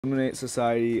Eliminate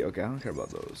society. Okay, I don't care about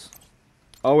those.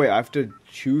 Oh wait, I have to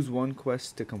choose one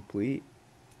quest to complete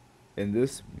in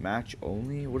this match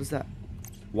only? What is that?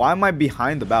 Why am I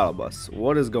behind the battle bus?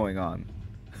 What is going on?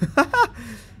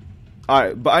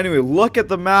 Alright, but anyway, look at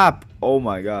the map. Oh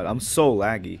my god, I'm so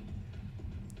laggy.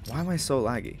 Why am I so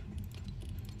laggy?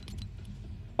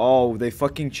 Oh, they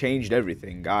fucking changed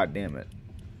everything. God damn it.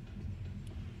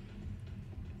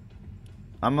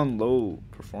 I'm on low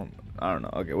performance. I don't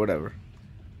know. Okay, whatever.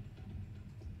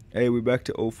 Hey, we back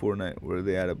to old Fortnite where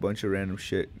they add a bunch of random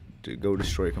shit to go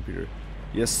destroy a computer.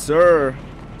 Yes, sir.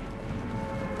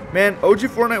 Man, OG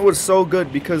Fortnite was so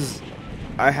good because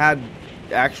I had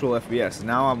actual FPS.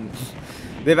 Now I'm...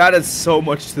 They've added so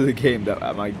much to the game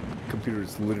that my computer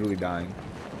is literally dying.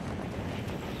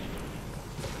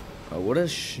 What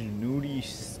does Schnooty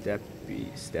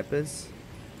Step is?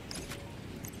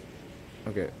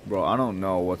 Okay, bro, I don't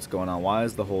know what's going on. Why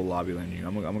is the whole lobby landing?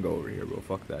 I'm gonna go over here, bro.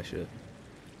 Fuck that shit.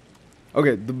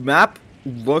 Okay, the map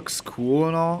looks cool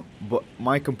and all, but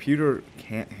my computer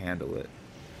can't handle it.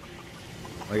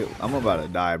 Like, I'm about to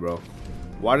die, bro.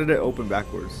 Why did it open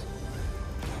backwards?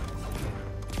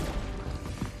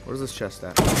 Where's this chest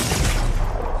at?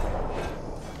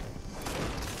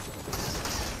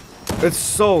 It's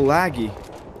so laggy.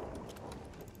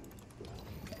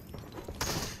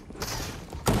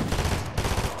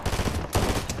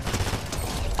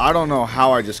 I don't know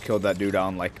how I just killed that dude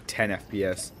on like 10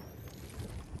 FPS.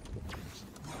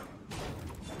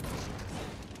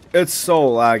 It's so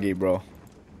laggy, bro.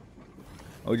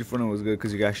 OG Fortnite was good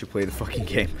because you guys should play the fucking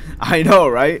game. I know,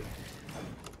 right?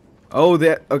 Oh,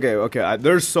 that. Okay.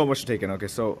 There's so much to take in. Okay,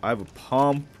 so I have a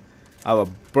pump. I have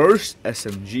a burst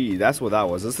SMG. That's what that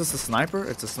was. Is this a sniper?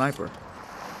 It's a sniper.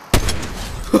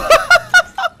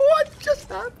 What just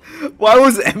happened? Why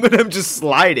was Eminem just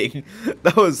sliding?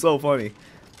 That was so funny.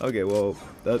 Okay, well,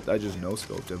 I just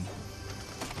no-scoped him.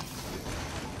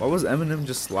 Why was Eminem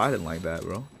just sliding like that,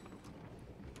 bro?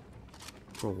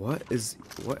 Bro,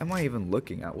 what am I even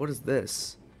looking at? What is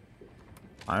this?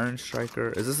 Iron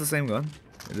Striker. Is this the same gun?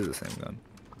 It is the same gun.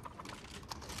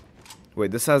 Wait,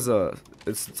 this has a...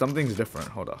 something's different.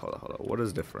 Hold on. What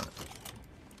is different?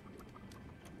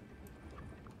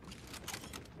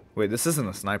 Wait, this isn't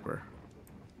a sniper.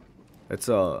 It's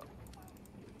a...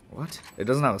 What? It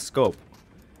doesn't have a scope.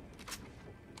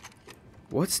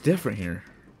 What's different here?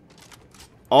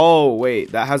 Oh,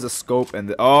 wait. That has a scope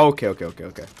and... Oh,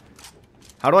 okay.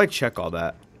 How do I check all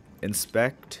that?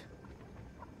 Inspect.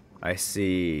 I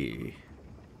see.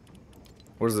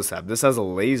 What does this have? This has a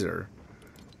laser.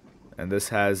 And this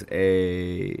has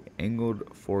a angled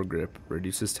foregrip.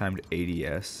 Reduces time to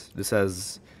ADS. This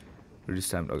has reduced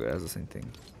time to... Okay, it has the same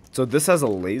thing. So this has a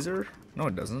laser? No,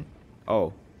 it doesn't.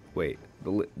 Oh, wait.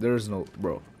 There's no...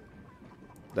 Bro.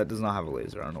 That does not have a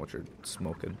laser. I don't know what you're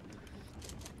smoking.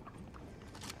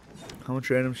 How much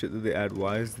random shit did they add?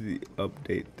 Why is the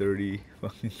update 30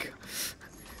 fucking...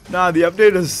 Nah, the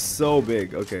update is so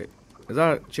big. Okay. Is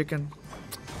that a chicken?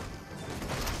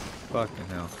 Fucking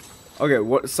hell.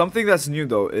 Okay, something that's new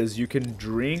though is you can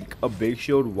drink a big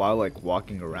shield while like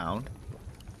walking around.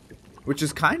 Which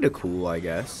is kinda cool, I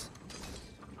guess.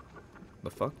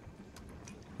 The fuck?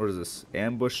 What is this?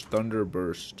 Ambush Thunder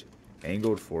Burst.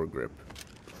 Angled foregrip.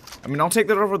 I mean, I'll take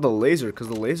that over the laser because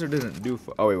the laser didn't do...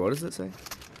 Oh wait, what does it say?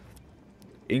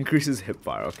 Increases hip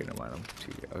fire. Okay, never mind.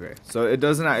 Okay, so it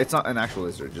doesn't. It's not an actual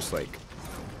laser. Just like.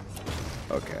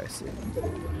 Okay, I see.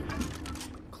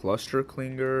 Cluster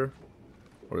Klinger.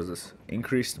 What is this?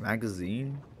 Increased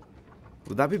magazine.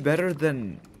 Would that be better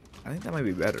than? I think that might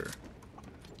be better.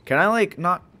 Can I like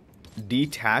not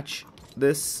detach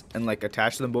this and like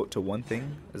attach them both to one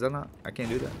thing? Is that not? I can't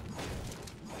do that.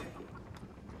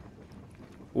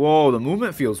 Whoa, the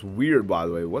movement feels weird. By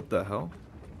the way, what the hell?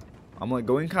 I'm like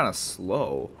going kind of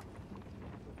slow.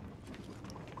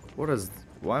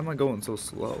 Why am I going so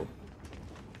slow?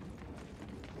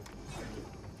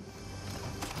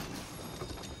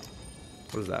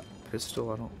 What is that?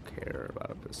 Pistol? I don't care about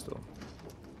a pistol.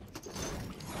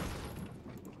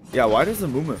 Yeah, why does the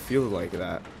movement feel like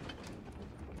that?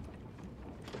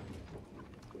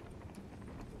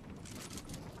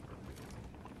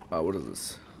 What is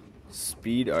this?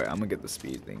 Speed? Alright, I'm gonna get the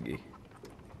speed thingy.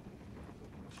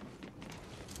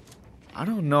 I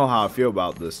don't know how I feel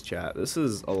about this, chat. This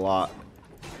is a lot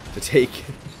to take.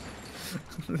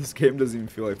 This game doesn't even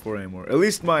feel like 4 anymore. At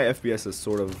least my FPS is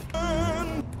sort of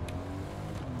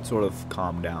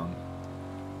calmed down.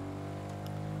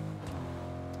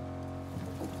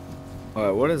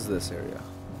 Alright, what is this area?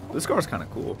 This car is kind of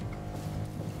cool.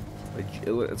 Like,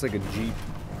 it's like a Jeep.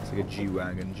 It's like a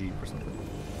G-Wagon Jeep or something.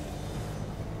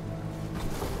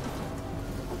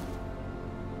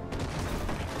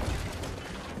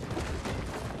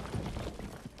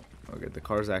 Like the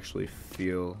cars actually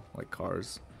feel like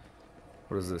cars.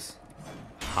 What is this?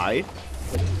 Hide?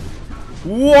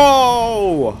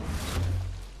 Whoa!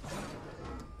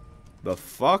 The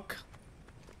fuck?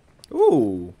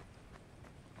 Ooh.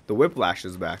 The whiplash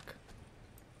is back.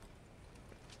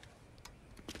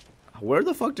 Where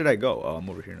the fuck did I go? Oh, I'm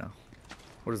over here now.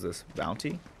 What is this?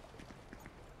 Bounty?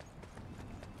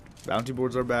 Bounty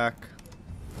boards are back.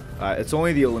 It's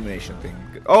only the elimination thing.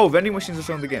 Oh, vending machines are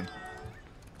still in the game.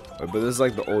 But this is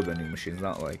like the old vending machines,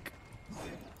 not like...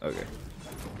 Okay.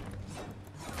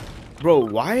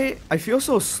 Bro, why? I feel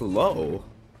so slow.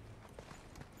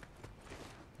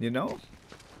 You know?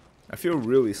 I feel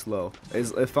really slow.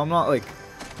 If I'm not like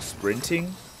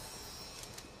sprinting.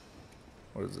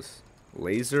 What is this?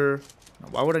 Laser?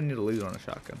 Why would I need a laser on a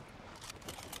shotgun?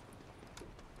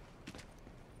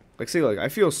 Like, see, like, I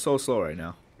feel so slow right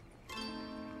now.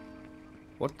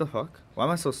 What the fuck? Why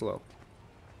am I so slow?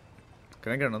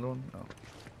 Can I get another one?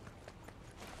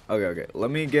 No. Okay.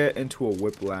 Let me get into a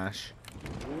whiplash.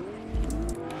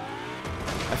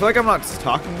 I feel like I'm not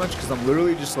talking much because I'm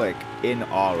literally just, like, in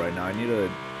awe right now. I need to...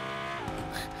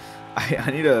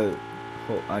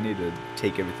 I need to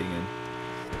take everything in.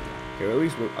 Okay, at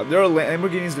least there are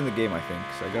Lamborghinis in the game, I think,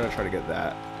 so I gotta try to get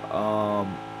that. I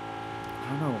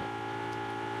don't know.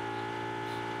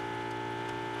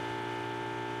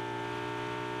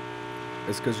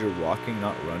 It's because you're walking,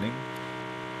 not running.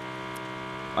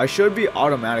 I should be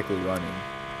automatically running.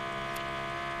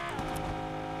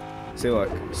 See, look.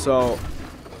 So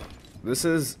this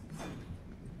is,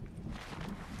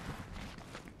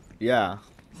 yeah.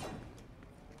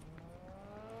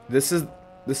 This is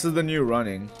the new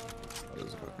running.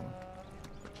 Is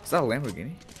that a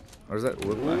Lamborghini? Or is that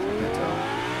whiplash? I can't tell.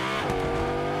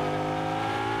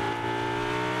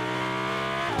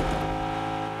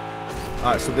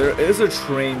 Alright, so there is a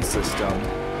train system.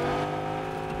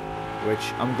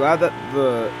 Which, I'm glad that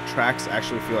the tracks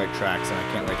actually feel like tracks and I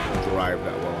can't like drive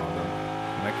that well on them.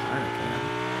 And I kinda can.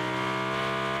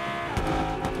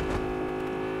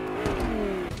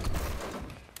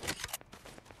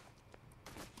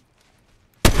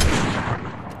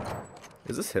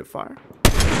 Is this hip fire?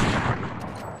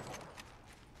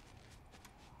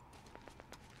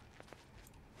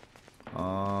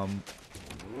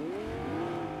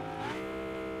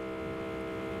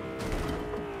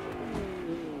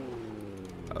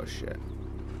 Oh shit.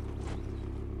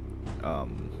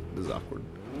 This is awkward.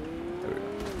 There we go.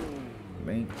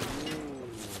 Main.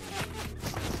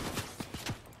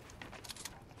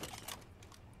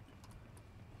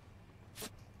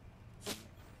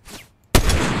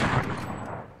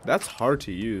 That's hard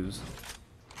to use.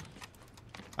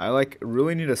 I like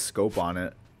really need a scope on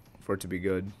it for it to be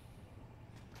good.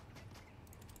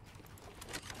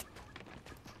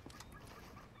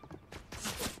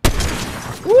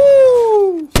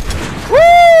 Woo! Woo!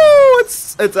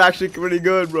 It's actually pretty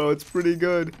good, bro. It's pretty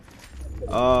good.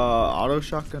 Auto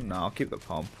shotgun? No, I'll keep the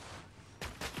pump.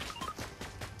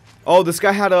 Oh, this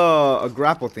guy had a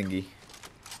grapple thingy.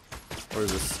 What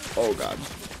is this? Oh god.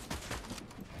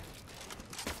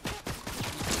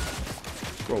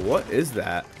 Bro, what is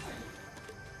that?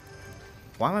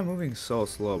 Why am I moving so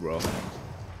slow, bro?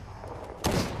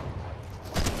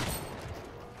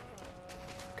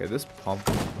 Okay, this pump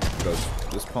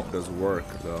does work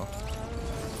though.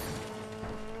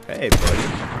 Hey, buddy.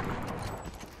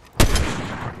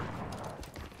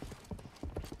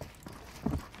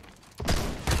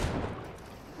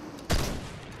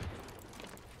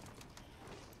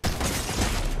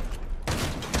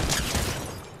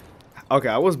 Okay,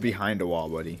 I was behind a wall,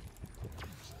 buddy.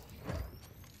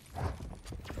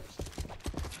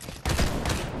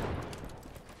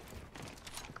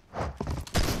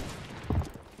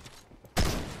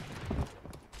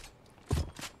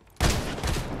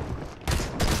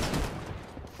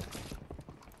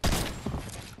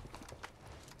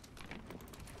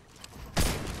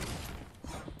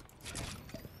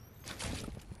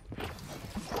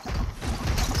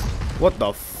 What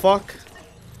the fuck?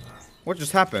 What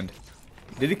just happened?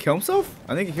 Did he kill himself?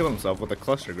 I think he killed himself with a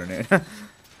cluster grenade.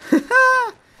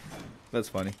 That's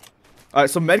funny. Alright,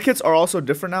 so medkits are also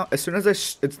different now. As soon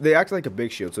as they act like a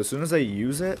big shield. So as soon as I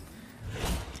use it,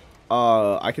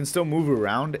 I can still move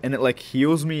around and it like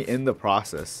heals me in the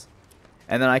process.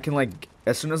 And then I can like,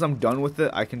 as soon as I'm done with it,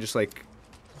 I can just like,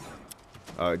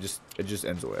 it just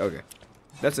ends away. Okay,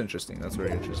 that's interesting. That's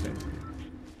very interesting.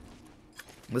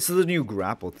 This is a new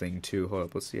grapple thing too. Hold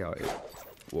up, let's see how it.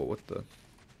 Whoa, what the?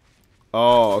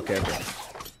 Oh, okay.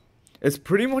 It's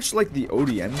pretty much like the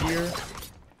ODM gear,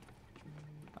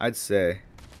 I'd say.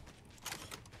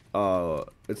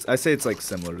 I'd say it's like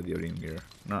similar to the ODM gear,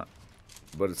 not,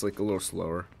 but it's like a little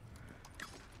slower.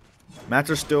 Mats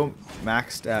are still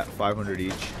maxed at 500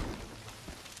 each,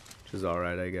 which is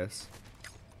alright, I guess.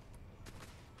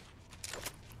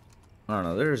 I don't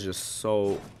know, there's just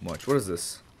so much. What is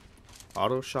this?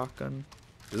 Auto shotgun?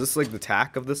 Is this like the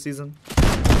tack of this season?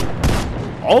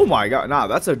 Oh my god, nah,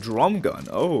 that's a drum gun.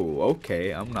 Oh,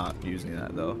 okay, I'm not using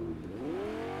that though.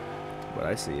 But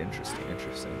I see, interesting,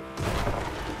 interesting.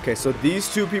 Okay, so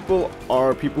these two people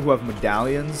are people who have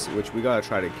medallions, which we gotta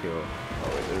try to kill. Oh,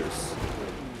 wait, there's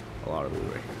a lot of loot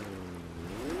right here.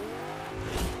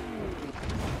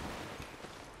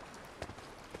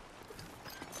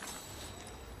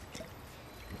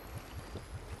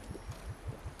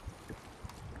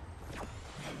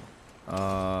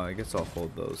 I guess I'll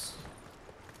hold those.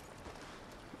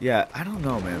 Yeah, I don't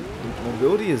know, man.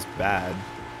 Mobility is bad.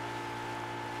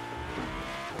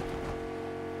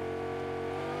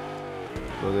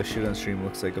 Bro, this shit on stream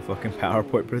looks like a fucking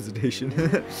PowerPoint presentation.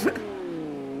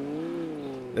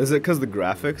 Is it because the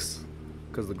graphics?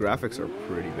 Because the graphics are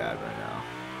pretty bad right now.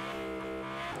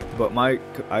 But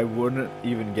I wouldn't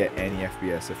even get any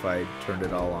FPS if I turned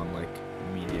it all on like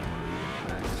medium or even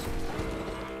max.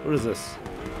 What is this?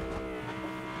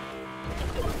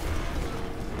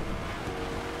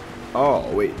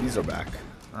 Oh, wait, these are back.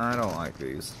 I don't like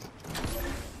these.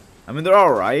 I mean, they're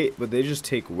alright, but they just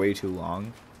take way too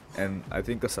long. And I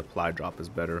think the supply drop is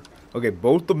better. Okay,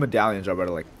 both the medallions are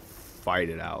better, like, fight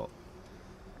it out.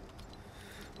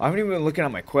 I haven't even been looking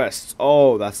at my quests.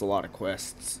 Oh, that's a lot of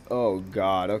quests. Oh,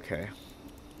 God, okay.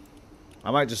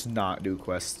 I might just not do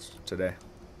quests today.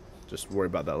 Just worry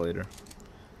about that later.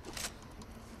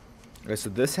 Okay, so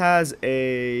this has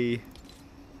a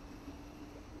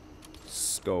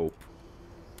scope.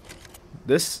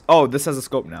 This has a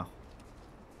scope now.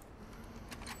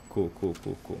 Cool, cool,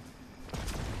 cool, cool.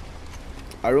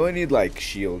 I really need like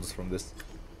shields from this.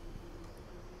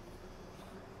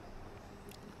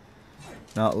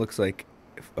 Now it looks like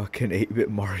fucking 8-bit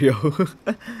Mario.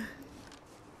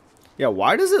 Yeah,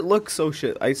 why does it look so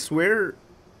shit? I swear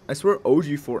OG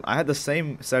Fortnite. I had the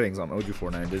same settings on OG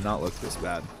Fortnite. It did not look this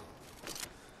bad.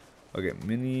 Okay,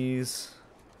 minis.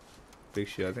 Big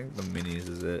shit. I think the minis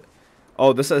is it.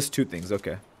 Oh, this has two things.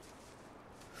 Okay.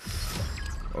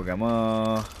 Okay,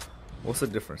 what's the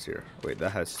difference here? Wait,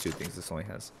 that has two things. This only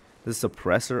has this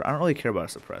suppressor. I don't really care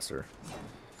about a suppressor.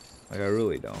 Like, I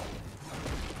really don't.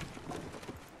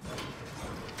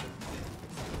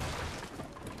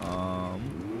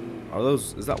 Are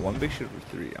those? Is that one big shield or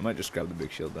three? I might just grab the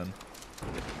big shield then.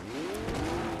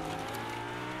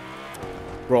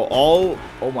 Bro, oh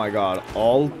my god,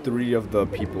 all three of the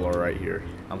people are right here.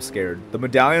 I'm scared. The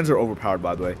medallions are overpowered,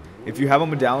 by the way. If you have a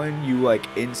medallion, you like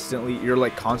you're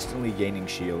like constantly gaining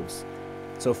shields.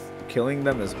 So killing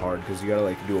them is hard because you gotta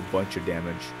like do a bunch of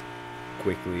damage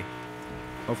quickly.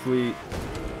 Hopefully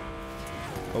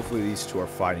these two are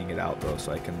fighting it out though,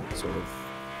 so I can sort of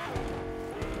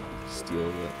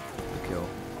steal the kill.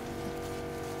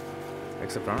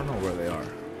 Except I don't know where they are.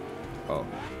 Oh,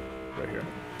 right here.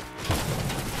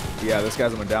 Yeah, this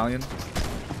guy's a medallion.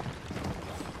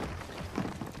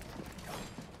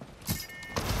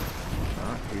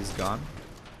 He's gone.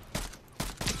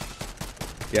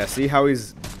 Yeah, see how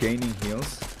he's gaining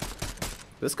heals?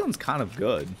 This gun's kind of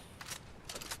good.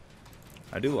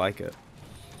 I do like it.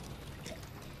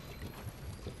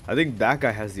 I think that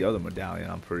guy has the other medallion,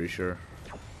 I'm pretty sure.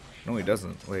 No, he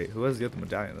doesn't. Wait, who has the other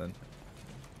medallion then?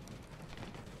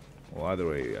 Well, either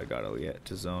way, I gotta get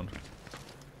to zone.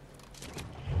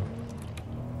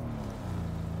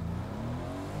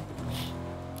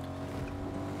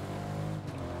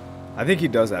 I think he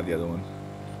does have the other one.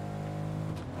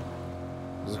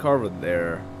 There's a car over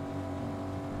there.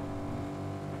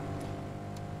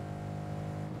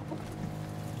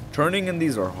 Turning in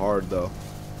these are hard though.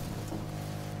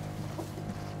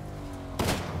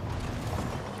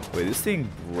 Wait, this thing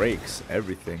breaks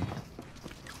everything.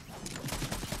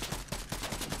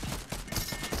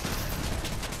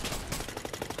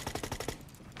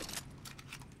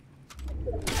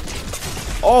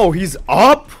 Oh, he's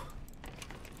up?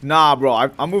 Nah,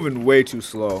 bro, I'm moving way too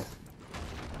slow.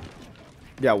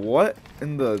 Yeah, what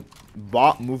in the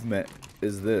bot movement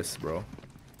is this, bro?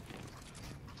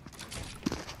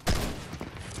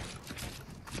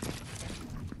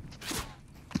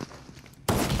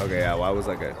 Okay, yeah,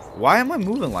 why am I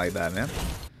moving like that, man?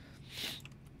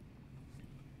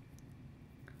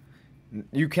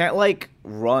 You can't like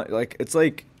run, like it's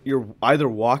like you're either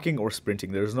walking or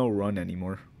sprinting. There's no run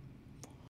anymore.